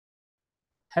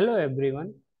Hello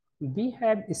everyone. We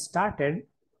have started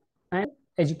an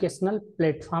educational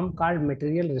platform called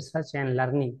Material Research and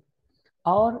Learning.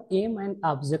 Our aim and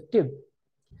objective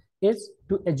is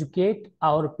to educate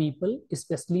our people,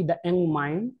 especially the young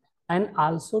mind, and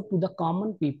also to the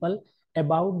common people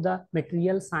about the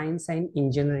material science and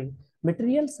engineering.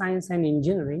 Material science and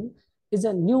engineering is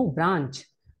a new branch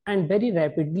and very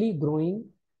rapidly growing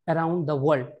around the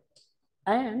world.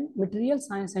 And material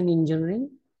science and engineering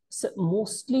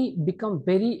mostly become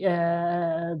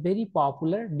very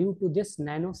popular due to this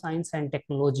nanoscience and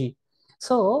technology.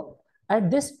 So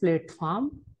at this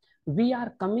platform we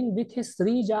are coming with a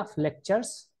series of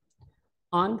lectures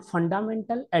on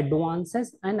fundamental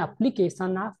advances and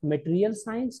application of material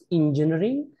science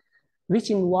engineering, which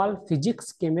involve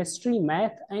physics, chemistry,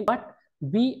 math, and but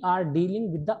we are dealing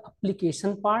with the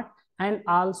application part and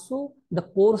also the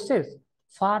courses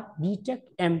for BTech,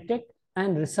 MTech,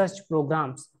 and research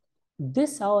programs.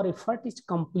 This our effort is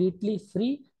completely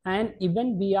free, and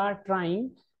even we are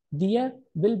trying, there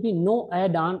will be no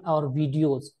ad on our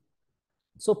videos.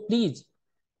 So please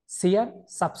share,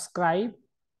 subscribe,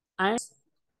 and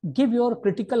give your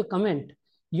critical comment.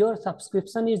 Your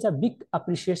subscription is a big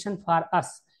appreciation for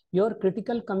us. Your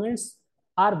critical comments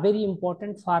are very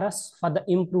important for us for the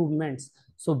improvements.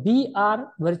 So we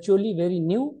are virtually very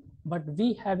new, but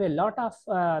we have a lot of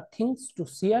things to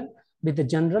share with the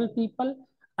general people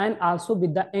and also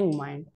with the young mind.